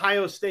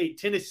Ohio State,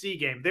 Tennessee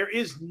game. There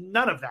is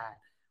none of that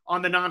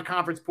on the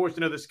non-conference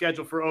portion of the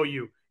schedule for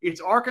OU. It's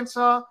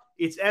Arkansas,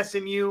 it's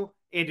SMU,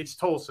 and it's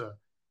Tulsa.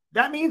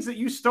 That means that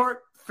you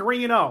start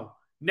 3-0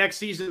 next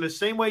season the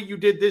same way you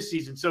did this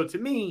season. So to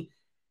me,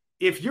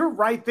 if you're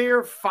right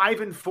there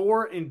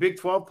 5-4 in Big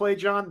 12 play,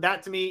 John,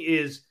 that to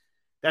me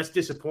that's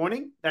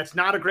disappointing. That's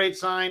not a great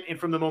sign. And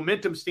from the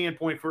momentum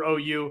standpoint for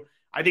OU,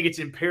 I think it's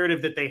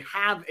imperative that they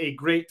have a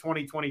great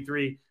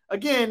 2023,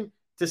 again,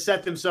 to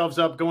set themselves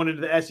up going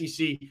into the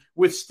SEC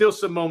with still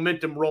some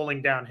momentum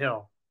rolling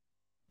downhill.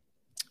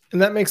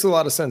 And that makes a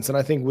lot of sense. And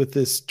I think with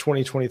this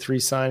 2023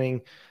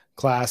 signing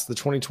class, the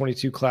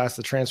 2022 class,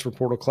 the transfer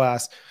portal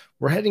class,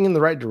 we're heading in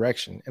the right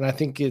direction. And I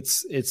think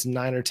it's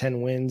 9 or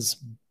 10 wins.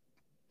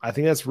 I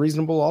think that's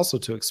reasonable also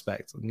to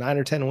expect. 9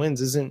 or 10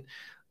 wins isn't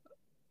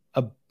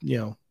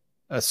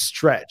a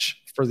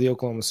stretch for the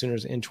Oklahoma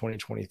Sooners in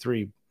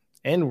 2023.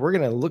 And we're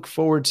going to look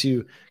forward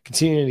to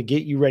continuing to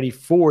get you ready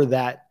for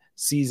that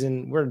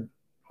season. We're,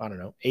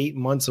 8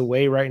 months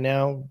away right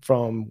now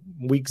from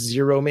week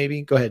 0,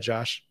 maybe. Go ahead,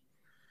 Josh.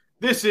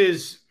 This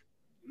is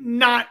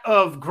not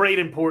of great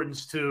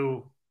importance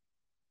to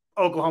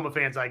Oklahoma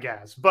fans, I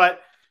guess.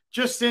 But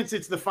just since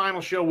it's the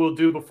final show we'll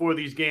do before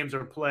these games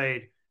are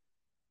played,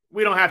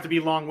 we don't have to be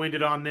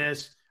long-winded on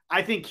this.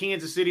 I think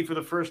Kansas City, for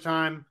the first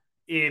time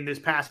in this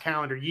past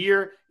calendar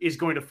year, is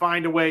going to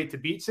find a way to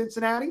beat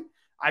Cincinnati.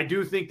 I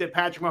do think that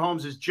Patrick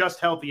Mahomes is just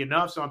healthy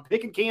enough, so I'm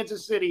picking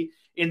Kansas City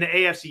in the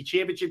AFC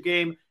Championship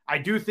game. I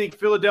do think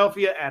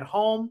Philadelphia at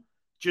home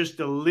just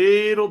a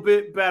little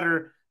bit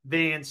better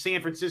than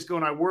San Francisco,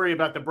 and I worry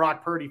about the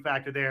Brock Purdy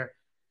factor there.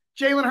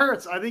 Jalen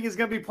Hurts, I think, is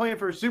going to be playing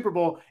for a Super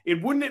Bowl.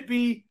 Wouldn't it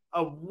be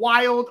a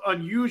wild,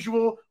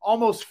 unusual,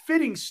 almost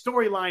fitting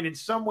storyline in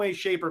some way,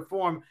 shape, or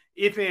form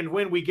if and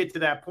when we get to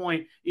that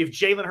point, if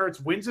Jalen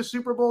Hurts wins a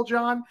Super Bowl,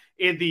 John,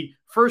 and the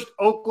first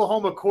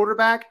Oklahoma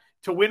quarterback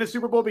to win a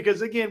Super Bowl?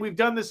 Because, again, we've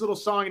done this little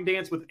song and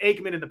dance with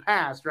Aikman in the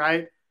past,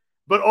 right?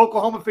 But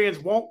Oklahoma fans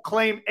won't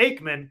claim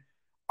Aikman.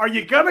 Are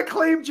you going to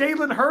claim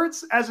Jalen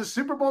Hurts as a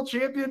Super Bowl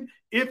champion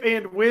if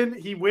and when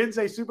he wins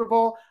a Super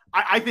Bowl?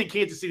 I think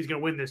Kansas City is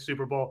going to win this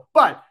Super Bowl.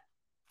 But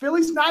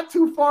Philly's not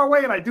too far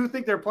away, and I do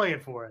think they're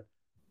playing for it.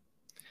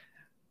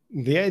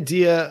 The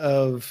idea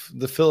of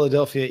the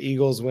Philadelphia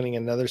Eagles winning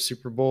another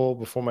Super Bowl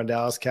before my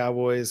Dallas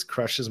Cowboys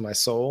crushes my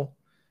soul.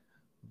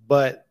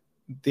 But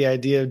the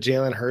idea of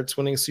Jalen Hurts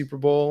winning a Super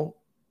Bowl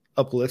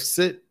uplifts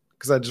it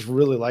because I just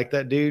really like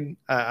that dude.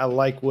 I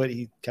like what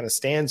he kind of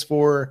stands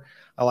for.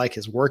 I like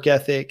his work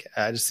ethic.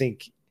 I just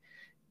think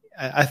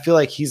I feel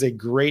like he's a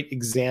great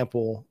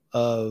example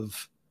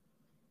of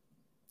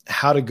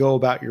how to go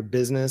about your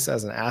business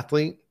as an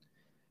athlete.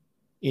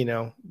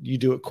 You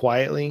do it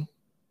quietly.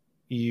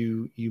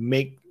 You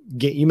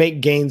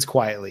make gains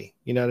quietly.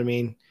 You know what I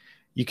mean?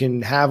 You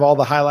can have all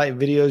the highlight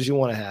videos you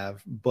want to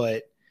have,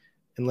 but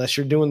unless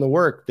you're doing the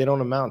work, they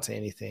don't amount to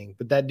anything.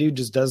 But that dude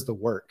just does the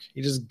work.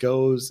 He just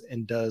goes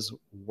and does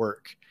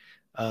work.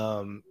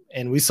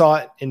 And we saw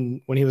it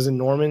when he was in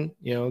Norman,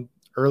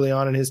 early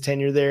on in his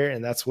tenure there.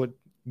 And that's what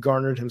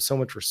garnered him so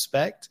much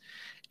respect.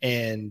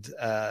 And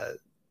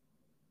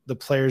the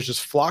players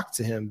just flocked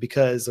to him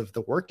because of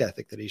the work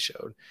ethic that he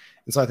showed.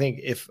 And so I think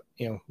if,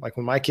 like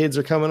when my kids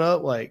are coming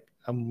up, like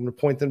I'm going to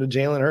point them to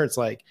Jalen Hurts,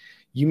 like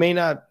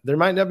there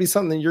might not be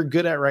something that you're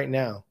good at right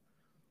now,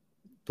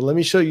 but let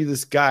me show you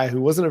this guy who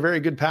wasn't a very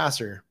good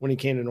passer when he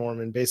came to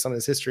Norman based on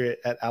his history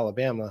at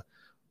Alabama.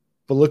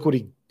 But look what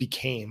he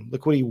became.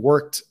 Look what he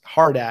worked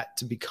hard at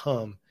to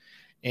become.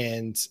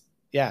 And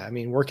yeah, I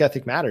mean, work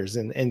ethic matters,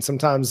 and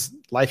sometimes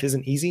life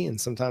isn't easy, and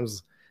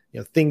sometimes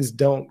things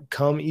don't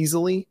come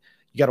easily.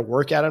 You got to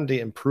work at them to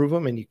improve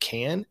them, and you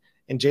can.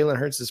 And Jalen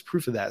Hurts is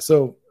proof of that.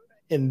 So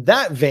in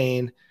that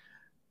vein,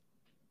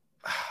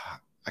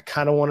 I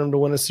kind of want him to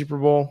win a Super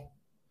Bowl,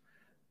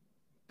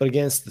 but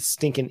against the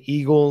stinking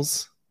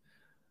Eagles.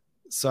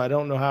 So I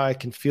don't know how I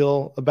can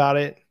feel about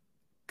it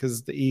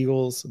because the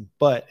Eagles,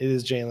 but it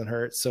is Jalen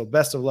Hurts. So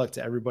best of luck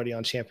to everybody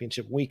on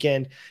championship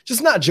weekend.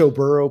 Just not Joe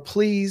Burrow,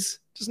 please.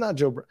 Just not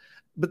Joe Burrow.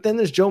 But then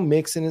there's Joe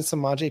Mixon and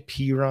Samaje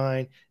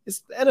Perine. The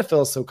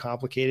NFL is so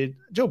complicated.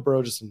 Joe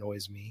Burrow just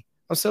annoys me.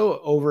 I'm so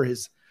over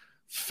his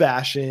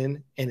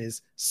fashion and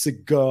his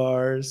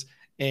cigars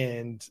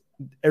and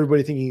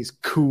everybody thinking he's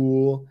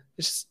cool.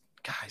 It's just,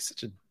 guy,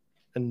 such an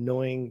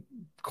annoying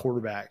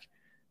quarterback.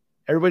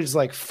 Everybody's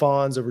like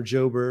fawns over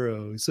Joe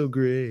Burrow. He's so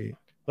great.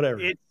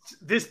 Whatever.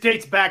 This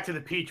dates back to the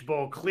Peach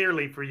Bowl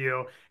clearly for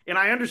you. And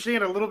I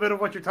understand a little bit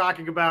of what you're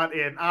talking about.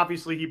 And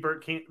obviously he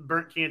burnt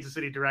Kansas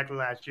City directly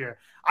last year.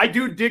 I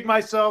do dig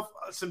myself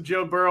some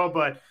Joe Burrow,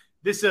 but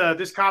this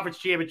conference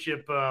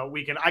championship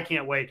weekend, I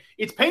can't wait.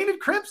 It's painted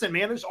crimson,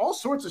 man. There's all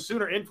sorts of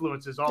Sooner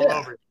influences all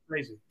over. It's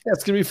crazy. Yeah,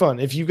 it's going to be fun.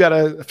 If you've got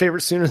a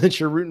favorite Sooner that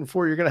you're rooting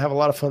for, you're going to have a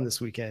lot of fun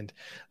this weekend.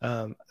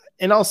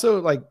 And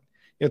also, like,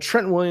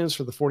 Trent Williams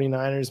for the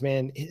 49ers,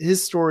 man,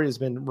 his story has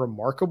been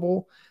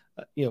remarkable.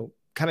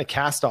 Kind of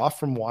cast off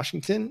from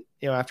Washington,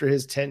 after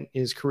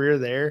his career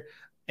there,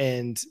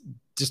 and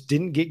just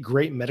didn't get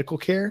great medical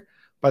care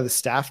by the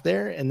staff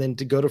there. And then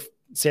to go to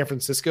San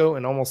Francisco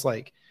and almost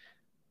like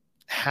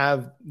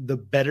have the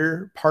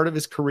better part of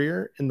his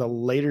career in the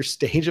later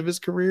stage of his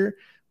career,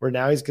 where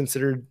now he's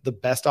considered the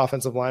best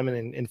offensive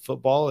lineman in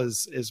football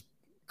is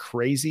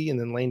crazy. And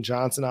then Lane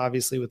Johnson,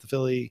 obviously with the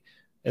Philly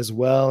as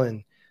well.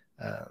 And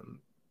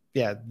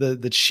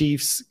the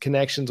Chiefs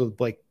connections with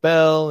Blake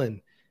Bell,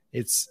 and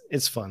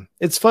it's fun.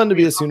 It's fun to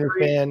be a Sooner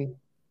fan.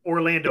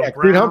 Orlando Brown.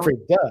 Creed Humphrey.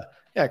 Duh.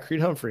 Yeah,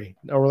 Creed Humphrey.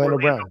 Orlando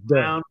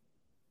Brown.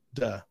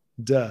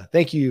 Duh.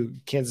 Thank you,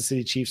 Kansas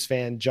City Chiefs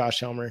fan,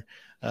 Josh Helmer,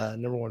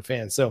 number one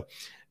fan. So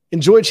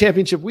enjoy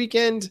championship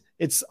weekend.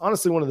 It's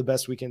honestly one of the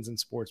best weekends in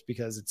sports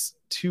because it's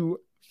two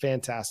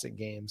fantastic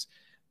games.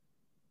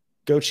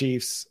 Go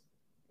Chiefs.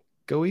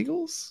 Go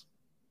Eagles.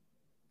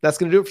 That's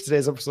going to do it for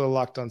today's episode of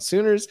Locked On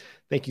Sooners.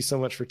 Thank you so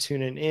much for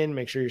tuning in.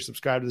 Make sure you're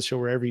subscribed to the show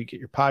wherever you get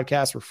your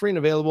podcasts. We're free and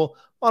available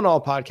on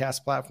all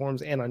podcast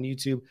platforms and on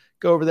YouTube.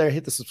 Go over there,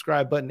 hit the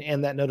subscribe button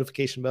and that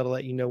notification bell to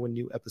let you know when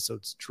new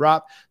episodes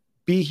drop.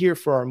 Be here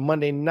for our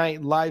Monday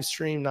night live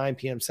stream, 9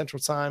 p.m.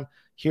 Central Time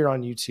here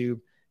on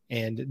YouTube,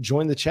 and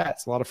join the chat.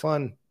 It's a lot of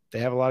fun. They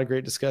have a lot of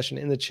great discussion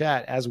in the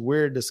chat as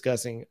we're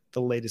discussing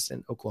the latest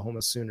in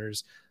Oklahoma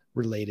Sooners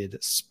related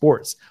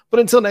sports. But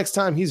until next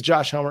time, he's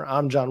Josh Helmer.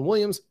 I'm John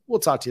Williams. We'll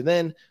talk to you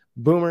then.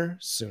 Boomer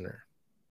Sooner.